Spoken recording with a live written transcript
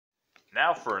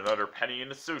Now for another Penny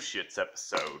and Associates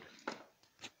episode.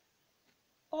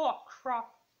 Oh, crap.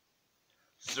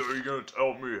 So you're gonna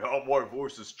tell me how my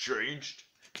voice has changed?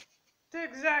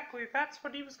 Exactly, that's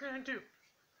what he was gonna do.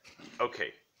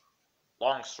 Okay,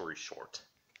 long story short.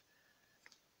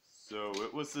 So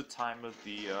it was the time of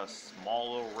the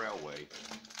small little railway.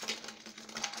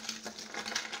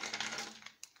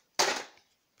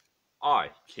 I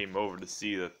came over to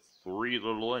see the three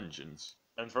little engines,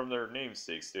 and from their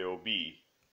namesakes they will be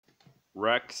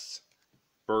Rex,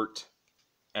 Bert,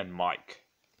 and Mike.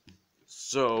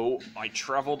 So I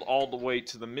traveled all the way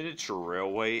to the miniature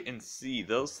railway and see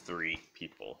those three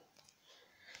people.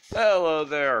 Hello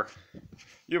there.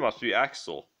 You must be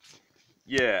Axel.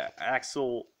 Yeah,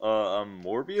 Axel,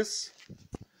 Morbius?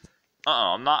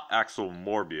 I'm not Axel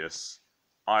Morbius.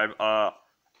 I'm,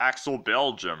 Axel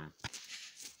Belgium.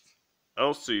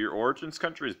 Oh, so your origins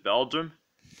country is Belgium?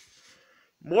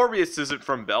 Morbius isn't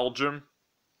from Belgium.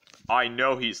 I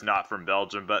know he's not from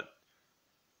Belgium, but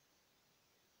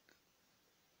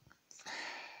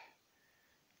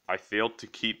I failed to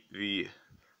keep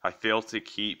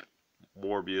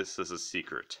Morbius as a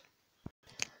secret.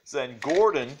 Then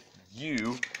Gordon,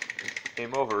 you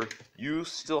came over. You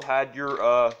still had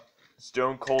your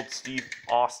Stone Cold Steve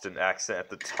Austin accent at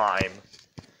the time.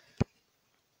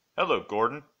 Hello,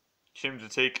 Gordon. Came to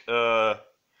take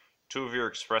two of your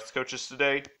express coaches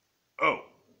today? Oh,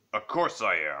 of course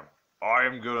I am. I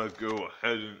am gonna go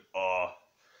ahead and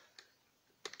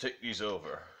take these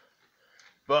over.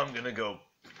 But I'm gonna go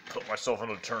put myself on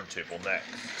the turntable next.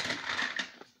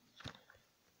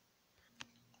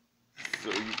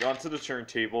 So you got to the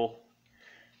turntable,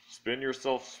 spin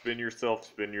yourself, spin yourself,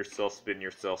 spin yourself, spin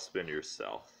yourself, spin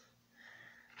yourself.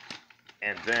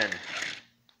 And then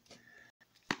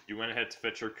you went ahead to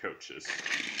fetch your coaches.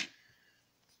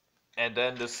 And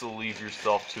then just to leave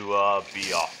yourself to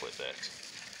be off with it.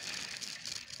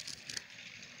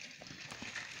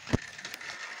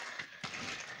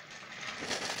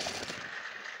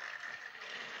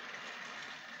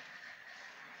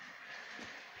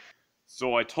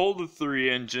 So I told the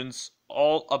three engines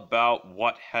all about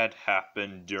what had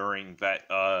happened during that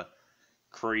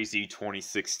crazy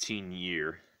 2016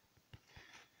 year.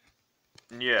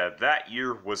 Yeah, that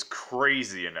year was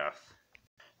crazy enough.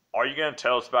 Are you gonna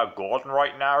tell us about Gordon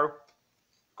right now? Of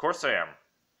course I am.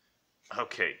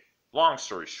 Okay, long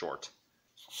story short.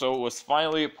 So it was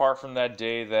finally, apart from that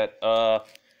day, that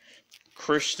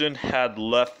Christian had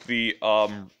left the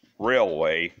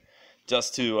railway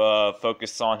just to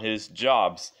focus on his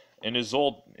jobs in his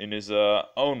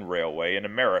own railway in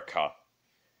America.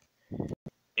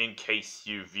 In case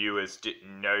you viewers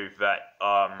didn't know that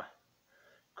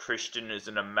Christian is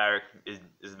an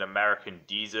American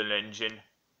diesel engine.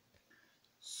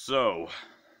 So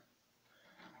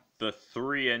the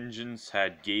three engines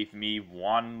had gave me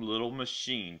one little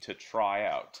machine to try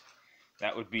out.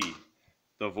 That would be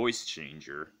the Voice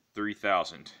Changer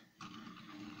 3000.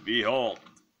 Behold,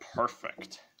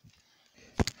 perfect.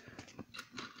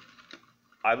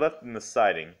 I left in the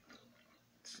siding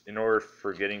in order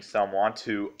for getting someone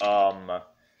to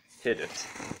hit it.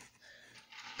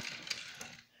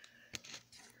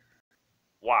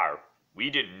 Wow, we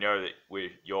didn't know that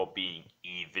you're being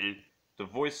evil. The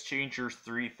Voice Changer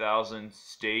 3000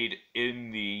 stayed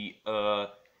in the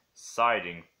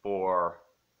siding for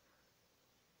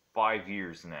 5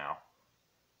 years now.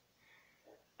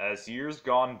 As years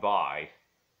gone by,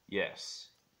 yes,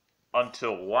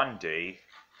 until one day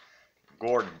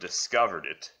Gordon discovered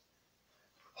it.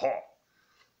 Huh.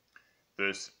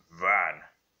 This van.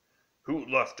 Who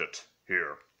left it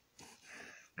here?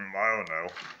 I don't know.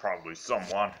 Probably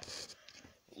someone.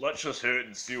 Let's just hit it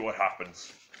and see what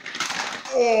happens.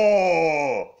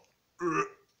 Oh!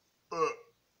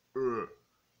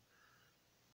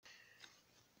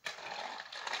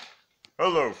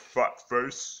 Hello, fat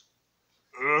face.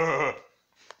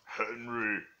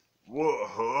 Henry, what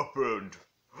happened?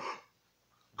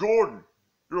 Gordon,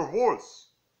 your voice.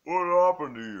 What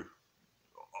happened to you?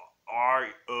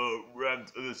 I ran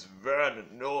to this van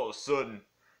and all of a sudden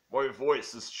my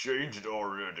voice has changed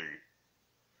already.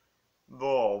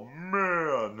 Oh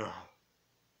man.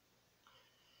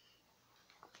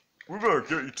 We better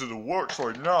get you to the works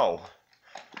right now.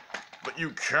 But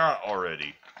you can't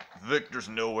already. Victor's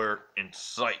nowhere in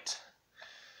sight.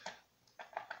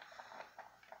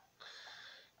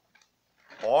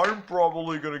 I'm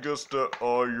probably gonna guess that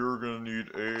you're gonna need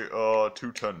a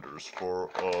 2 tenders for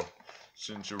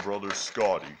since your brother's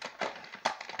Scotty.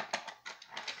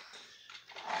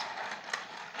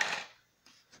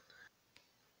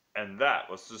 And that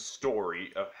was the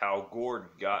story of how Gordon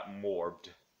got morbed.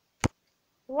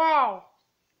 Wow.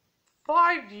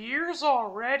 5 years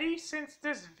already since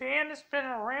this van has been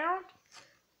around?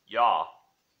 Yeah.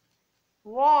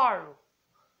 Wow.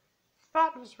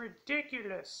 That was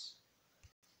ridiculous.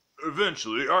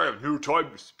 Eventually, I have no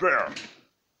time to spare.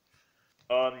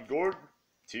 Gordon,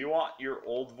 do you want your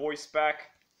old voice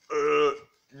back?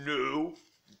 No.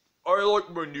 I like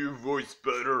my new voice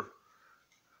better.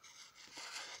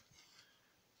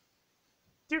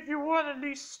 If you want to at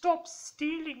least stop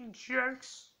stealing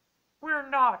jokes, we're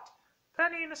not.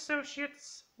 Penny and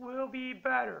Associates will be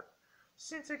better,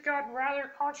 since it got rather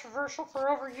controversial for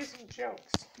overusing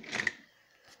jokes.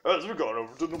 As we got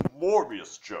over to the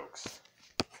Morbius jokes.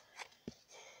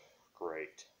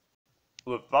 Great.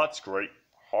 Look, that's great.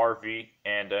 Harvey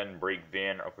and then Brig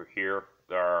Van over here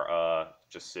are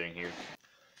just sitting here,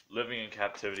 living in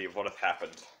captivity of what have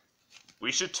happened.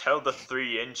 We should tell the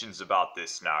three engines about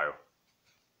this now.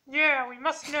 Yeah, we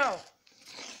must know.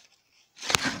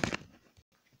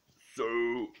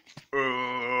 So,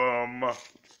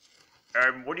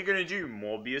 what are you gonna do,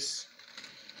 Morbius?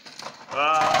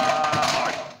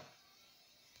 I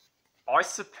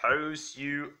suppose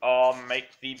you,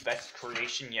 make the best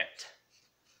creation yet.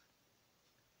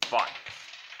 Fine.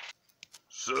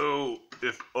 So,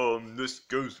 if, this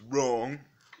goes wrong,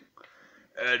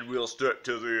 and we'll stick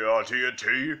to the,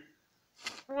 TNT?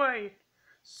 Wait,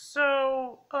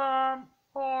 so,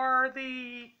 are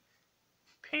the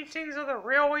paintings of the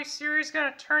Railway series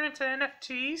gonna turn into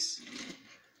NFTs?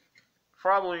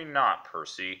 Probably not,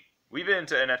 Percy. We've been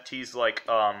into NFTs like,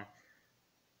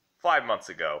 5 months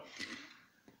ago.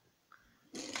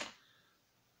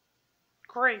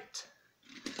 Great.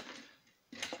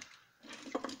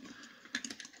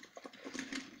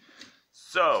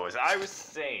 So, as I was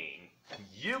saying,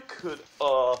 you could,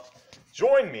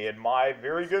 join me in my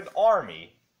very good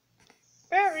army.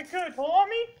 Very good,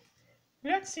 homie.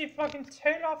 Let's see if I can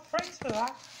take our friends for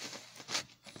that.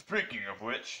 Speaking of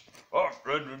which, our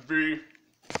friend would be...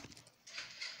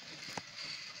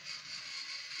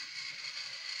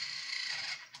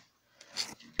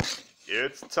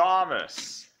 It's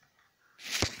Thomas.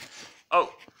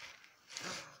 Oh.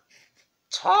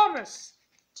 Thomas,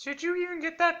 did you even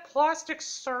get that plastic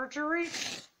surgery?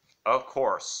 Of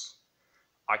course.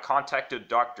 I contacted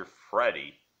Dr.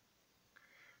 Freddy,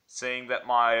 saying that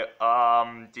my,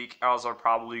 decals are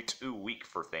probably too weak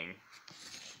for things.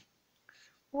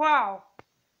 Wow,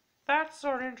 that's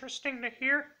sort of interesting to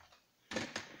hear.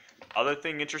 Other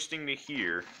thing interesting to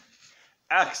hear,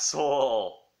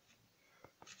 Axel!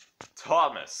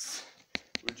 Thomas,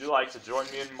 would you like to join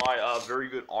me in my, very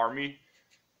good army?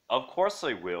 Of course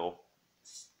I will.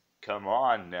 Come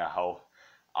on now.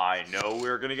 I know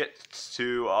we're gonna get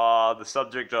to, the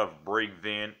subject of Brig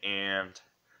Van and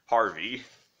Harvey.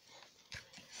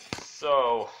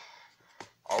 So,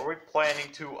 are we planning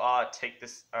to, take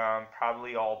this,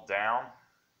 probably all down?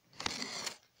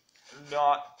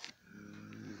 Not...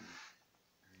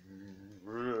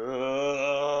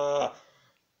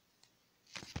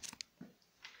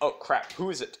 Oh crap, who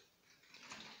is it?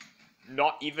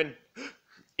 Not even...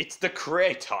 It's the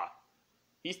creator!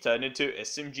 He's turned into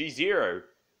SMG0.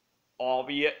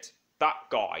 Albeit, that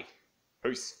guy.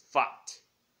 Who's fat.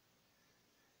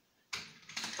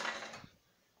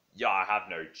 Yeah, I have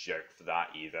no joke for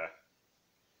that either.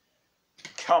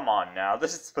 Come on now,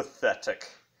 this is pathetic.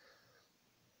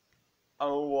 I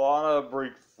wanna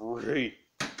break free.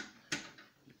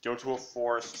 Go to a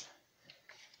forest.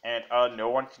 And, no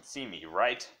one can see me,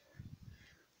 right?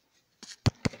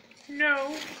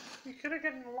 No, you could have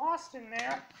gotten lost in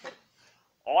there.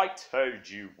 I told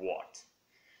you what.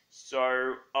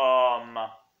 So,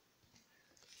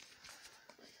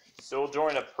 so we'll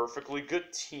join a perfectly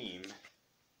good team.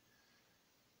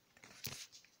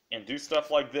 And do stuff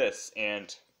like this,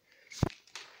 and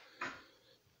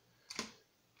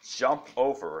jump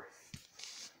over.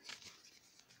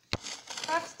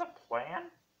 That's the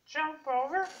plan? Jump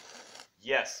over?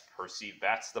 Yes, Percy,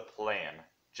 that's the plan.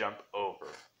 Jump over.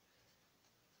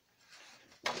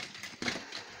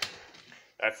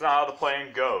 That's not how the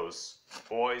plan goes,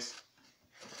 boys.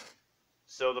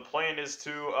 So the plan is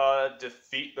to,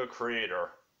 defeat the creator.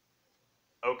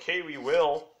 Okay, we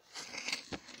will.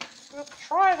 We'll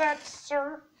try that,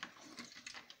 sir.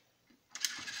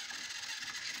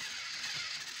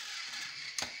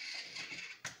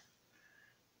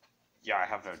 Yeah, I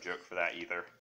have no joke for that either.